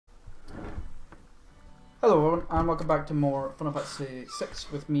Hello everyone, and welcome back to more Final Fantasy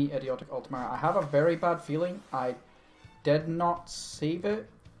 6 with me, Idiotic Ultimar. I have a very bad feeling I did not save it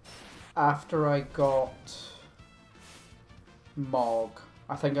after I got Mog.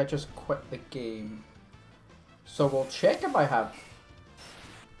 I think I just quit the game. So we'll check if I have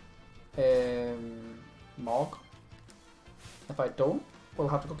Mog. If I don't, we'll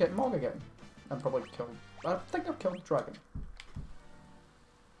have to go get Mog again. And probably kill... I think I've killed the dragon.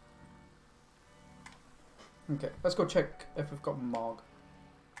 Okay, let's go check if we've got Mog.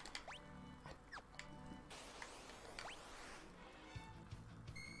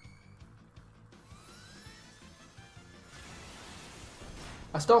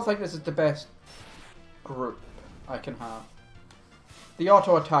 I still think this is the best group I can have. The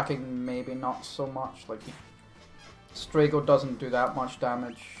auto-attacking maybe not so much, like Strago doesn't do that much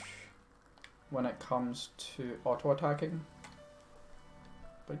damage when it comes to auto-attacking.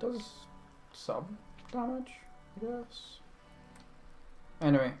 But it does some damage, I guess.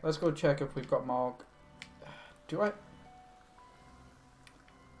 Anyway, let's go check if we've got Mog. Do I?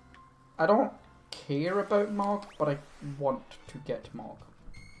 I don't care about Mog, but I want to get Mog.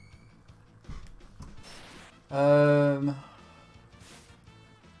 I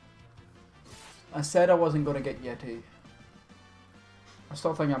said I wasn't going to get Yeti. I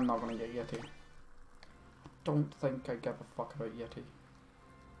still think I'm not going to get Yeti. Don't think I give a fuck about Yeti.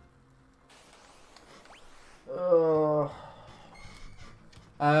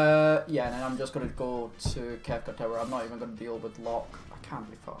 Yeah, and then I'm just gonna go to Kefka Tower. I'm not even gonna deal with Locke. I can't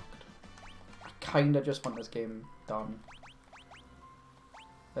be fucked. I kinda just want this game done.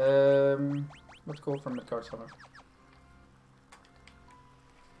 Let's go for Midgard Summer.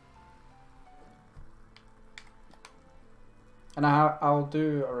 And I'll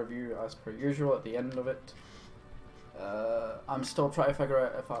do a review as per usual at the end of it. I'm still trying to figure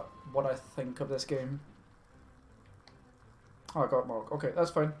out what I think of this game. Oh, I got Mog. Okay, that's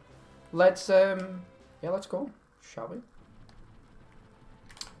fine. Let's yeah, let's go, shall we?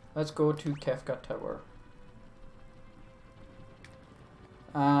 Let's go to Kefka Tower.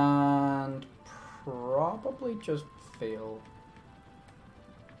 And probably just fail.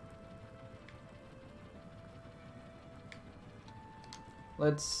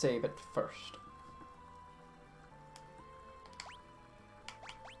 Let's save it first.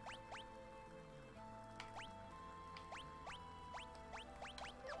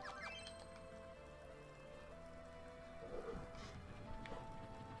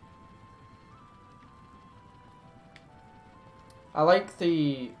 I like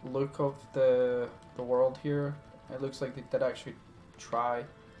the look of the world here. It looks like they did actually try.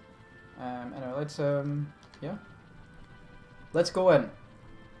 Anyway, let's yeah. Let's go in.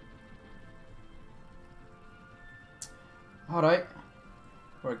 Alright.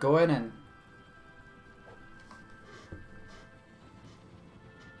 We're going in.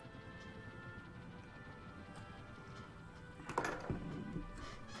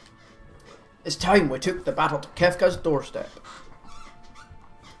 It's time we took the battle to Kefka's doorstep.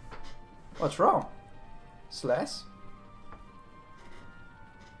 What's wrong? Sless?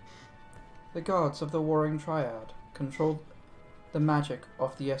 The gods of the Warring Triad control the magic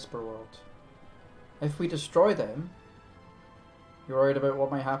of the Esper world. If we destroy them... You're worried about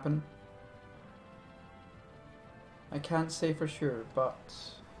what might happen? I can't say for sure, but...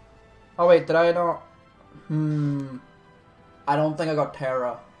 Oh wait, did I not... I don't think I got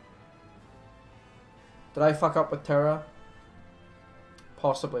Terra. Did I fuck up with Terra?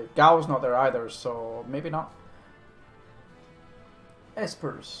 Possibly. Gal's not there either, so maybe not.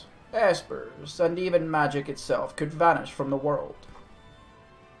 Espers. Espers. And even magic itself could vanish from the world.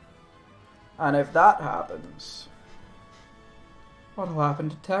 And if that happens, what'll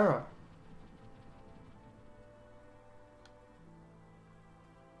happen to Terra?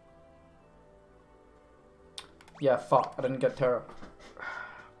 Yeah, fuck. I didn't get Terra.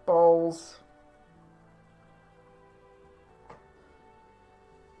 Balls.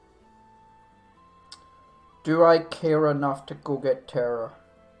 Do I care enough to go get Terra?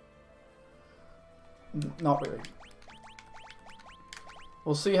 Not really.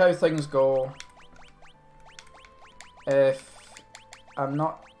 We'll see how things go. If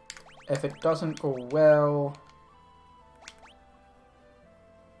it doesn't go well,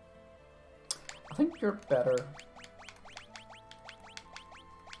 I think you're better.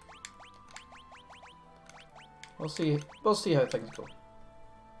 We'll see how things go.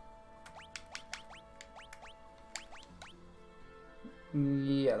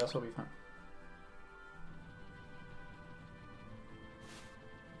 Yeah, that's what we found.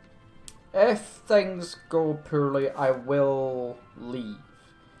 If things go poorly, I will leave.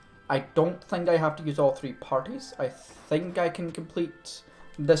 I don't think I have to use all 3 parties. I think I can complete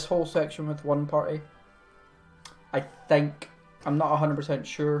this whole section with 1 party. I think. I'm not 100%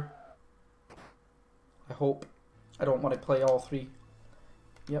 sure. I hope. I don't want to play all 3.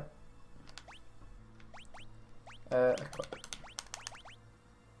 Yep. Equip.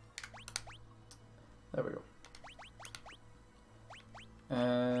 There we go.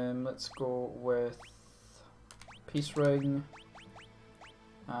 Let's go with Peace Ring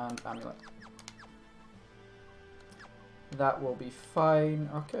and Amulet. That will be fine.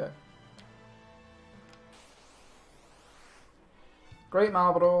 Okay. Great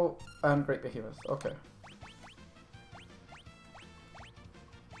Malboro and Great Behemoth. Okay.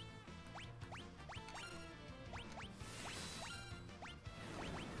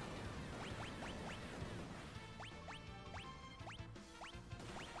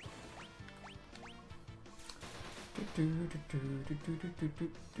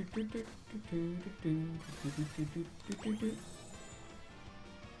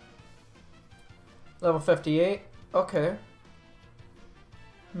 Level 58. Okay.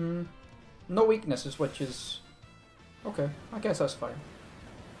 No weaknesses, which is... Okay, I guess that's fine.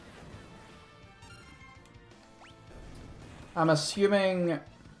 I'm assuming...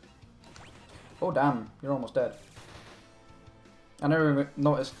 Oh damn, you're almost dead. I never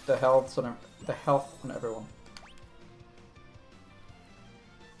noticed the health on everyone.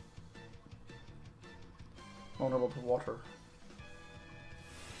 Vulnerable to water.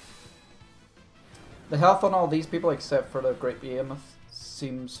 The health on all these people, except for the Great Behemoth,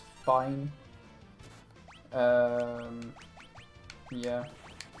 seems fine. Yeah.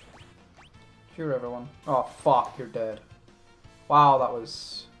 Cure everyone. Oh fuck, you're dead. Wow, that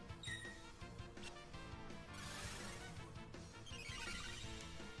was...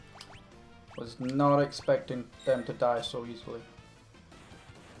 Was not expecting them to die so easily.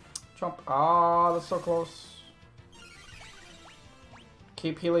 Jump. Ah, that's so close.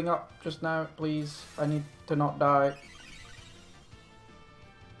 Keep healing up just now, please. I need to not die.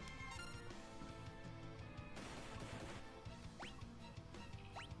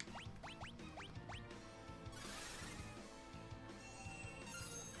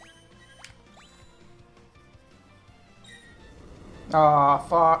 Ah,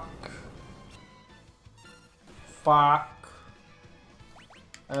 fuck. Fuck.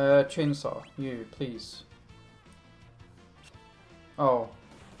 Chainsaw, you, please. Oh.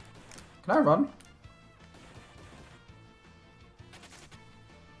 Can I run?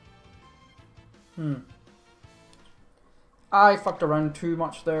 I fucked around too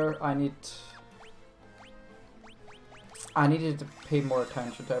much there. I needed to pay more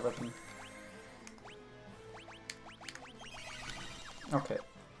attention to everything. Okay.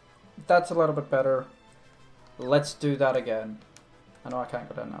 That's a little bit better. Let's do that again. I know I can't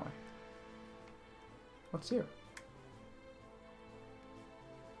go down that way. What's here?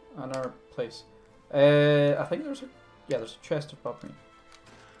 Another place. I think there's a... Yeah, there's a chest above me.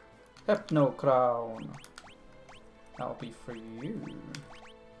 Hypno Crown. That'll be for you,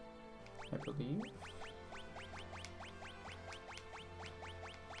 I believe.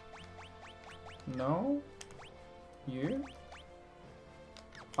 No? You?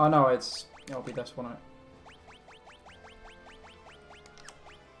 Oh no, it'll be this one.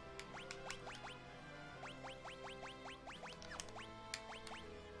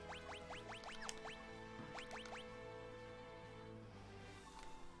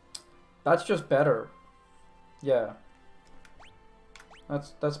 That's just better. Yeah.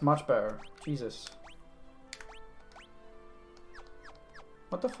 That's much better. Jesus.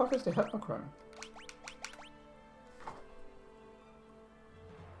 What the fuck is the Hypnochrome?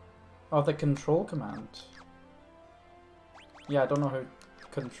 Oh, the control command. Yeah, I don't know who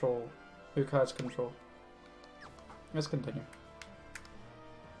has control. Let's continue.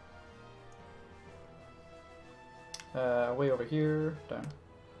 Way over here, down.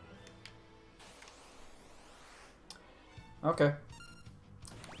 Okay.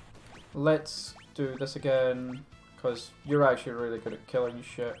 Let's do this again, because you're actually really good at killing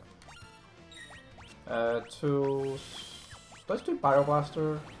shit. Tools. Let's do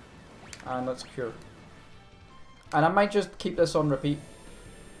Bioblaster, and let's cure. And I might just keep this on repeat.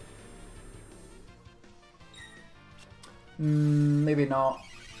 Maybe not.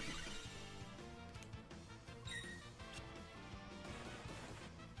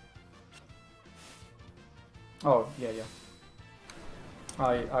 Oh, yeah.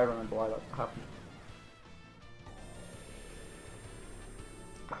 I remember why that happened.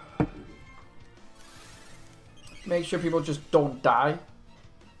 Make sure people just don't die.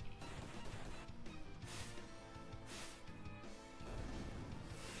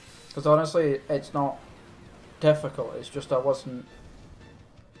 Because honestly, it's not difficult, it's just I wasn't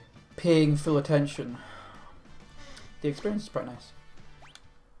paying full attention. The experience is pretty nice.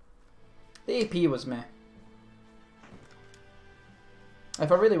 The AP was meh.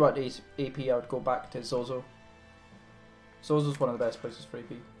 If I really want AP, I would go back to Zozo. Zozo's one of the best places for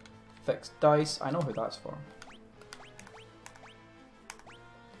AP. Fixed dice, I know who that's for.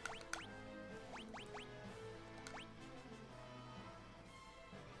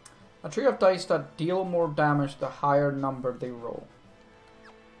 A trio of dice that deal more damage the higher number they roll.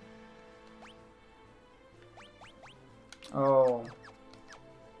 Oh.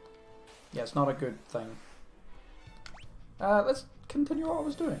 Yeah, it's not a good thing. Let's continue what I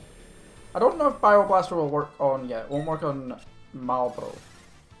was doing. I don't know if Bioblaster will work on yet. It won't work on Malbro.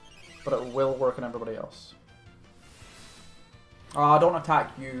 But it will work on everybody else. Ah, don't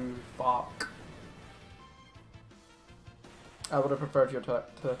attack you. Fuck. I would have preferred you to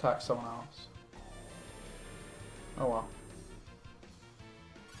attack someone else. Oh well.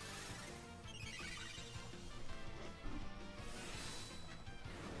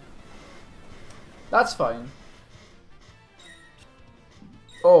 That's fine.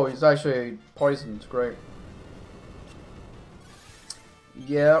 Oh, he's actually poisoned. Great.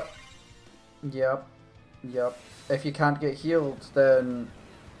 Yep. Yep. Yep. If you can't get healed, then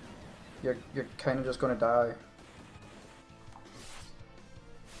you're kind of just gonna die.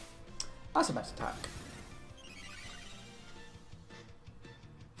 That's a nice attack.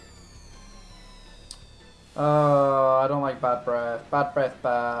 I don't like bad breath. Bad breath,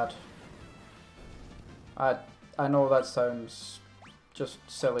 bad. I know that sounds just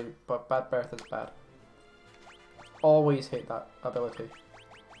silly, but bad breath is bad. Always hate that ability.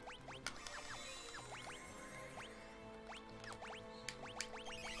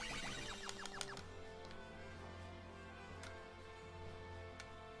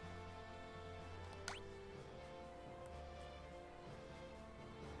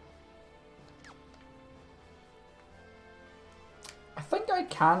 I think I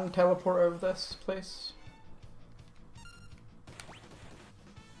can teleport out of this place.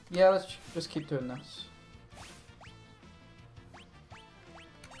 Yeah, let's just keep doing this.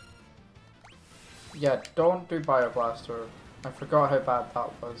 Yeah, don't do Bioblaster. I forgot how bad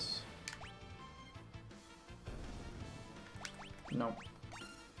that was. No.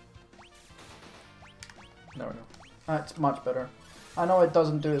 No. That's much better. I know it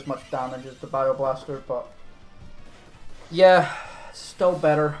doesn't do as much damage as the Bioblaster, but yeah, still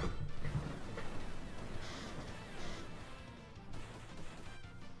better.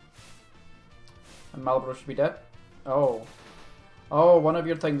 And Malboro should be dead. Oh. Oh, one of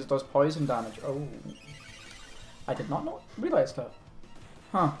your things does poison damage. Oh. I did not realize that.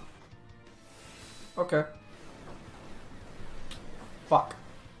 Huh. Okay. Fuck.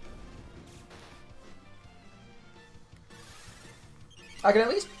 I can at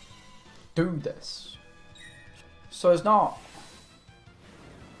least do this. So it's not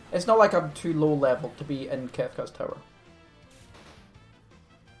like I'm too low level to be in Kefka's tower.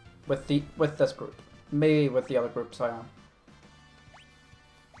 With this group. Maybe with the other groups I am.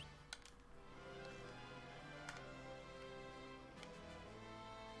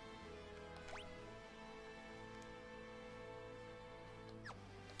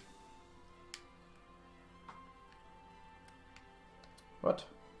 What?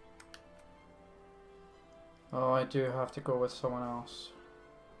 Oh, I do have to go with someone else.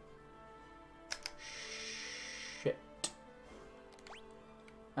 Shit.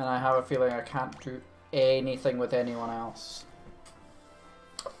 And I have a feeling I can't do anything with anyone else.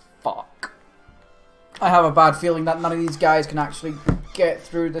 Fuck. I have a bad feeling that none of these guys can actually get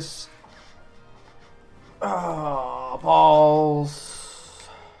through this. Oh, balls.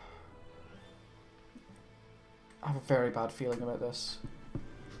 I have a very bad feeling about this.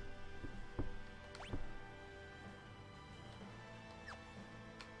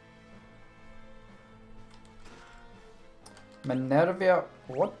 Minervia,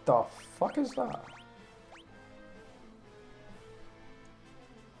 what the fuck is that?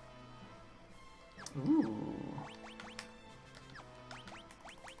 Ooh.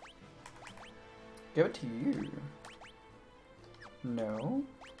 Give it to you. No.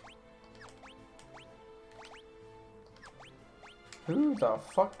 Who the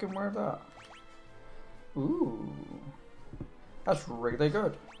fuck can wear that? Ooh. That's really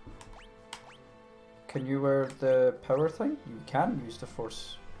good. Can you wear the power thing? You can use the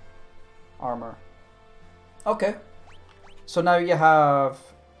force armor. Okay. So now you have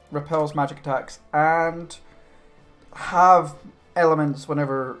repels magic attacks and have elements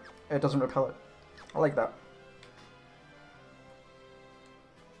whenever it doesn't repel it. I like that.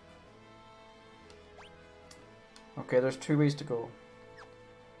 Okay, there's 2 ways to go.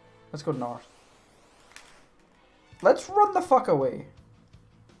 Let's go north. Let's run the fuck away.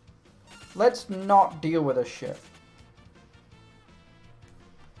 Let's not deal with this shit.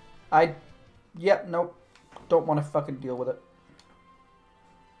 Yep, nope. Don't want to fucking deal with it.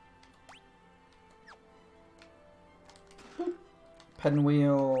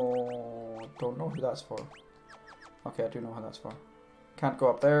 Pinwheel. Don't know who that's for. Okay, I do know who that's for. Can't go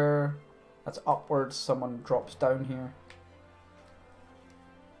up there. That's upwards. Someone drops down here.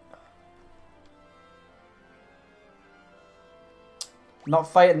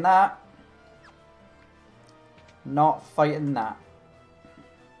 Not fighting that. Not fighting that.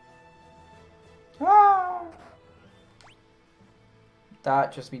 Ah!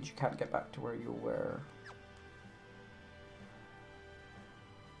 That just means you can't get back to where you were.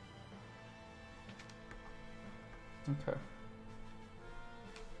 Okay.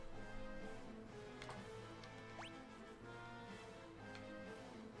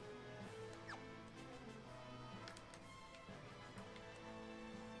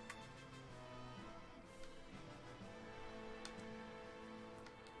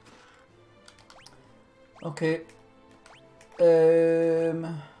 Okay.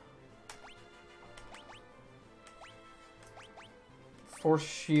 Force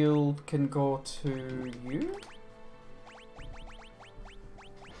shield can go to you?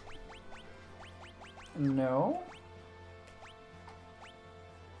 No.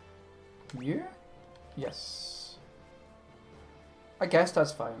 You? Yes. I guess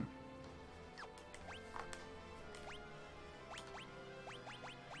that's fine.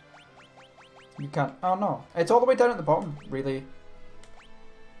 You can't. Oh no. It's all the way down at the bottom, really.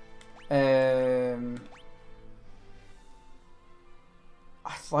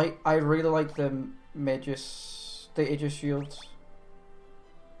 I really like the Magus, the Aegis shields.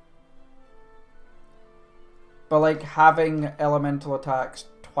 But like having elemental attacks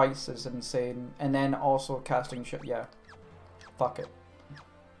twice is insane, and then also casting shit. Yeah, fuck it.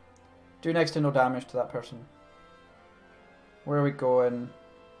 Do next to no damage to that person. Where are we going?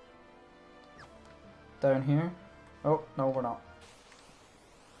 Down here? Oh no, we're not.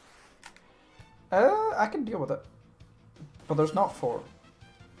 I can deal with it, but there's not 4.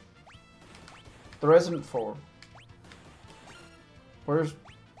 There isn't 4. Where's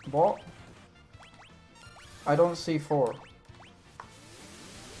what? I don't see 4.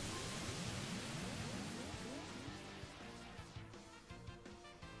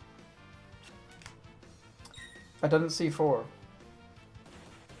 I didn't see 4.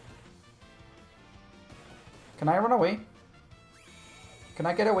 Can I run away? Can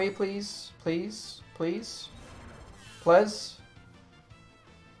I get away, please? Please? Please? Please?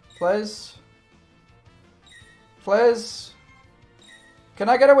 Please? Please? Can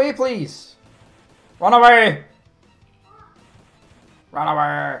I get away, please? Run away! Run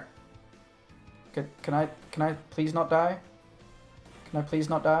away! Can I please not die? Can I please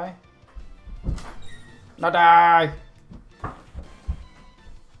not die? Not die!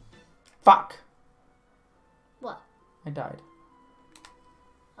 Fuck! What? I died.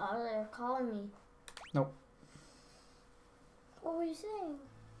 Oh, they're calling me. Nope. What were you saying?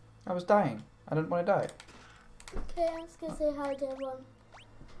 I was dying. I didn't want to die. Okay, I'm just gonna say hi to everyone.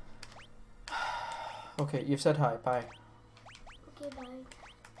 Okay, you've said hi. Bye. Okay, bye.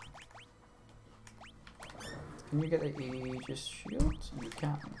 Can you get the Aegis shield? You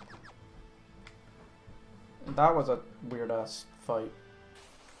can. That was a weird ass fight.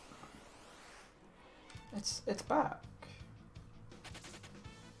 It's back.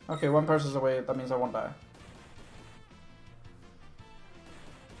 Okay, one person's away. That means I won't die.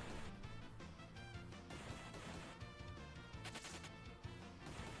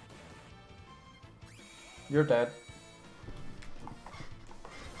 You're dead.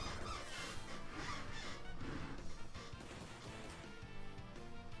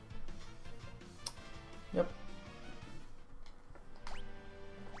 Yep.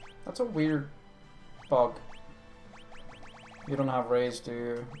 That's a weird bug. You don't have raise, do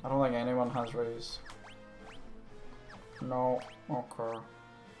you? I don't think anyone has raise. No. Okay.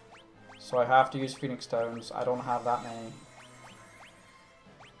 So I have to use Phoenix Downs. I don't have that many.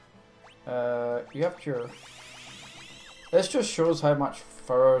 You have Cure. This just shows how much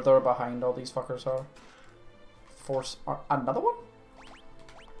further behind all these fuckers are. Force... another one?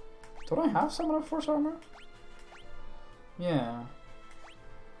 Don't I have someone of Force Armor? Yeah.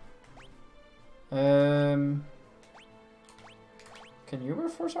 Can you wear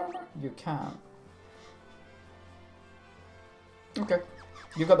Force Armor? You can. Okay.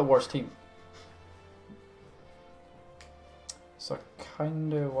 You've got the worst team. So I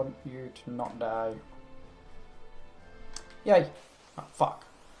kinda want you to not die. Yay. Oh, fuck.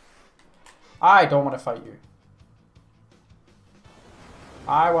 I don't want to fight you.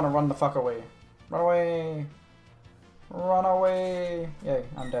 I want to run the fuck away. Run away. Run away. Yay,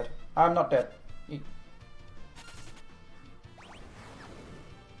 I'm dead. I'm not dead. Eat.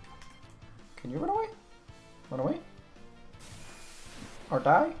 Can you run away? Run away? Or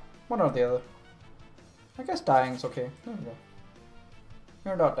die? One or the other. I guess dying's okay. There we go.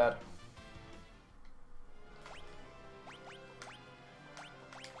 You're not dead.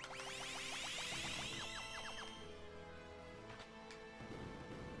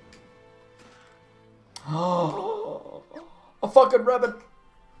 Oh, a fucking ribbon!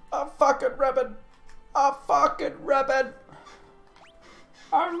 A fucking ribbon! A fucking ribbon!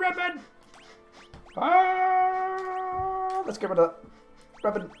 A ribbon! Ah, let's get rid of that.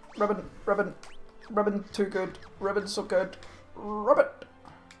 Ribbon, ribbon, ribbon, ribbon, too good. Ribbon, so good. Ribbon!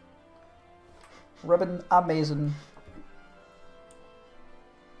 Ribbon, amazing.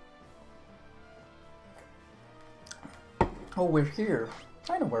 Oh, we're here.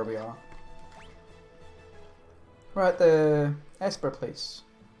 I know where we are. We're at the Esper place.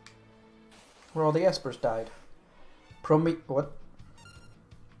 Where all the Espers died. What?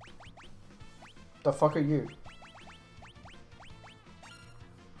 The fuck are you?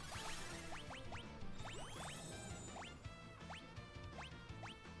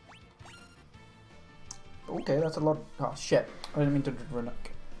 Okay, that's a lot. Oh shit. I didn't mean to run it.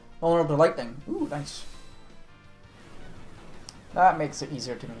 Vulnerable to lightning. Ooh, nice. That makes it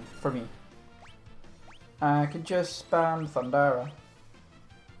easier to me, for me. I can just spam Thundara.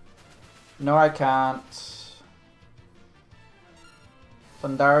 No, I can't.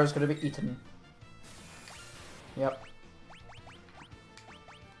 Thundara's gonna be eaten. Yep.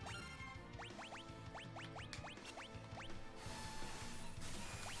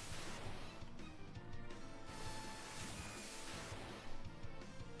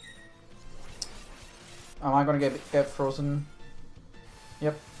 Am I gonna get frozen?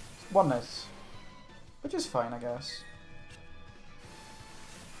 Yep. One is. Which is fine, I guess.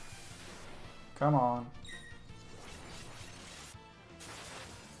 Come on.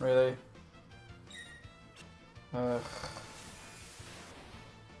 Really? Ugh.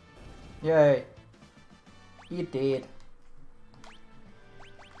 Yay. You did.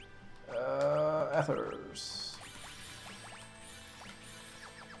 Ethers.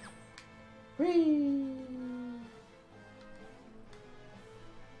 Whee!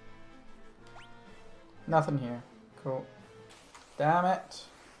 Nothing here. Cool. Damn it.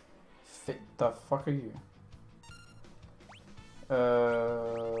 The fuck are you?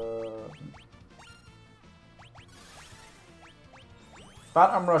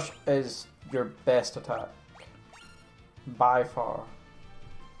 Phantom Rush is your best attack. By far.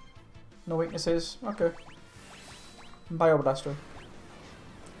 No weaknesses? Okay. Bio Blaster.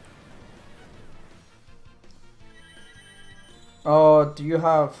 Oh, do you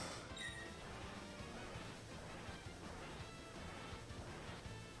have...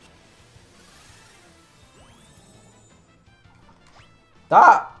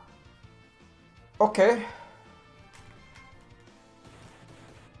 That! Okay.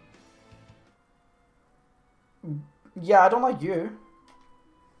 Yeah, I don't like you.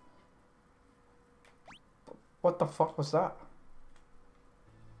 What the fuck was that?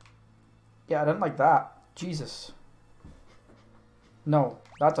 Yeah, I didn't like that. Jesus. No,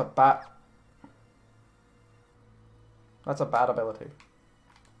 that's a bad... That's a bad ability.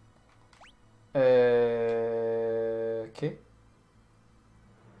 Okay.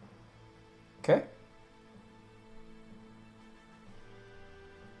 Okay.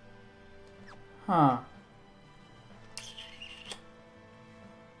 Huh.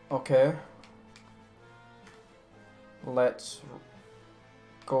 Okay. Let's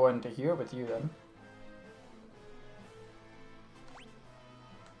go into here with you then.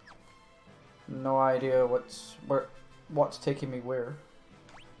 No idea what's taking me where.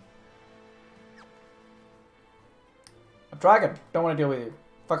 A dragon! Don't want to deal with you.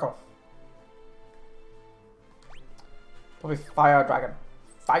 Fuck off. Probably fire dragon.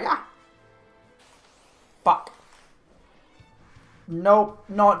 Fire! Fuck. Nope,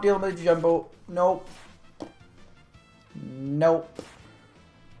 not dealing with Jumbo. Nope. Nope.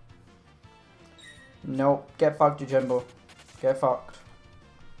 Nope. Get fucked, Jumbo. Get fucked.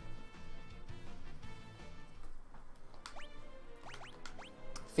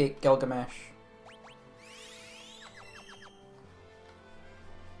 Fake Gilgamesh.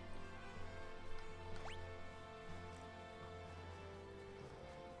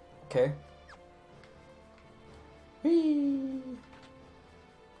 Okay. Whee!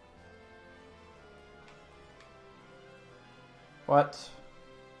 What?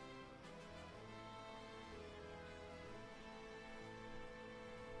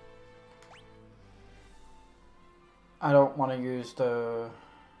 I don't want to use the...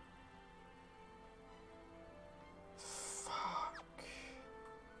 Fuck.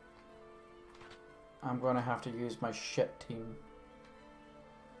 I'm gonna have to use my shit team.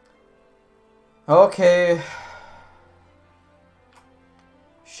 Okay.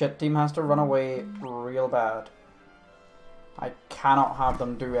 Shit team has to run away real bad. I cannot have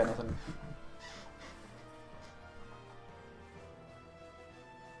them do anything.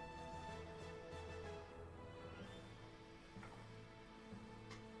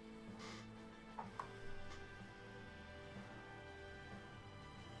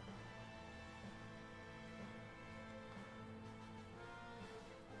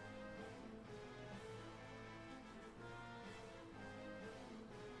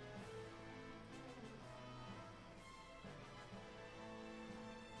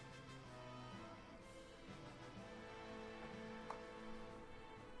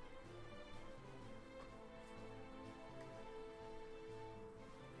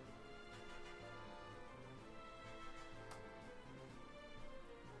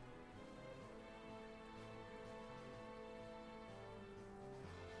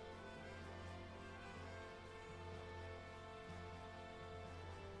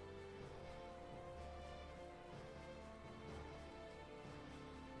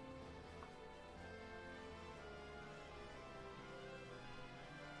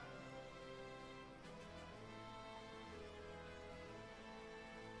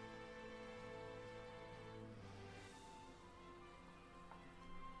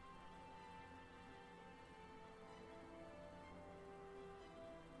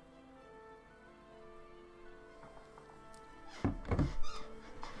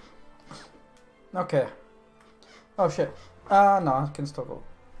 Okay. Oh shit. No, I can still go.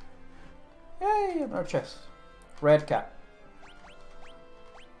 Yay, another chest. Red cat.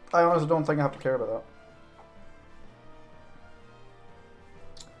 I honestly don't think I have to care about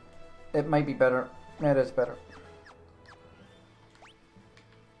that. It might be better. It is better.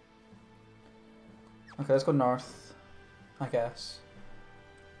 Okay, let's go north, I guess.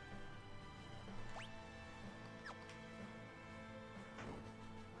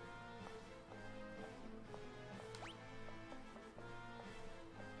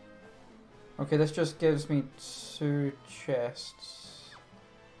 Okay, this just gives me 2 chests.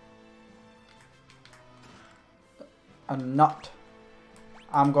 A nut.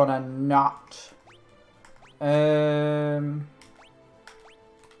 I'm gonna nut. That'll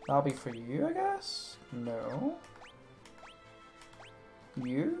be for you, I guess? No.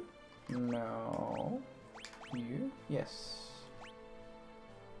 You? No. You? Yes.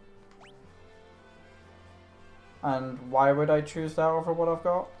 And why would I choose that over what I've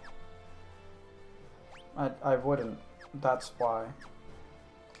got? I wouldn't. That's why.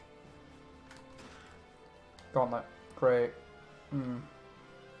 Gauntlet. Great.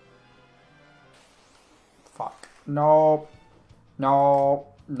 Fuck. No. No.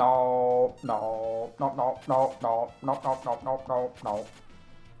 No. No. No. No. No. No. No. No. No. No. No. No.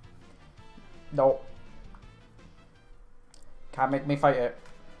 No. Can't make me fight it.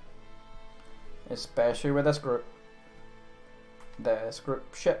 Especially with this group. This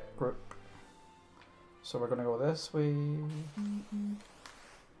group. Shit group. So we're gonna go this way.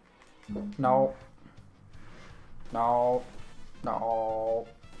 No. No. No.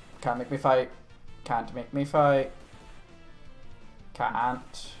 Can't make me fight. Can't make me fight.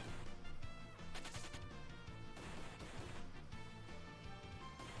 Can't.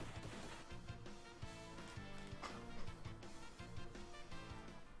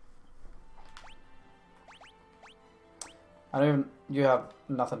 I don't even... You have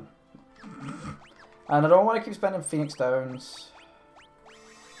nothing. And I don't want to keep spending Phoenix Downs.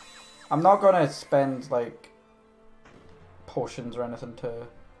 I'm not going to spend, like, potions or anything to...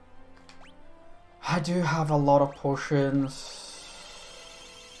 I do have a lot of potions.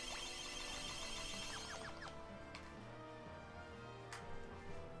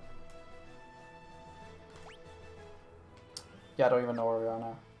 Yeah, I don't even know where we are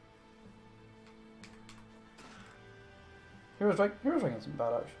now. Hero's Ring isn't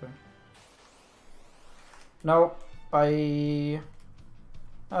bad, actually. No. Bye.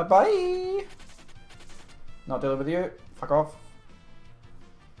 Bye. Not dealing with you. Fuck off.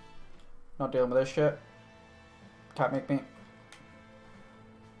 Not dealing with this shit. Can't make me.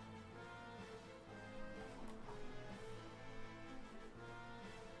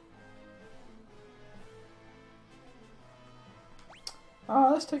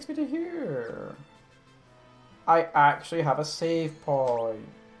 Ah, this takes me to here. I actually have a save point.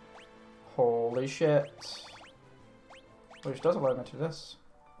 Holy shit. Which does allow me to do this.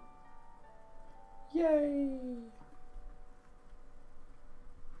 Yay!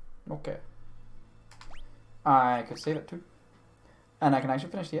 Okay. I could save it too. And I can actually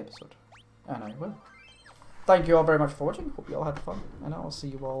finish the episode. And I will. Thank you all very much for watching. Hope you all had fun. And I will see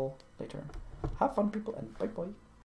you all later. Have fun, people, and bye-bye.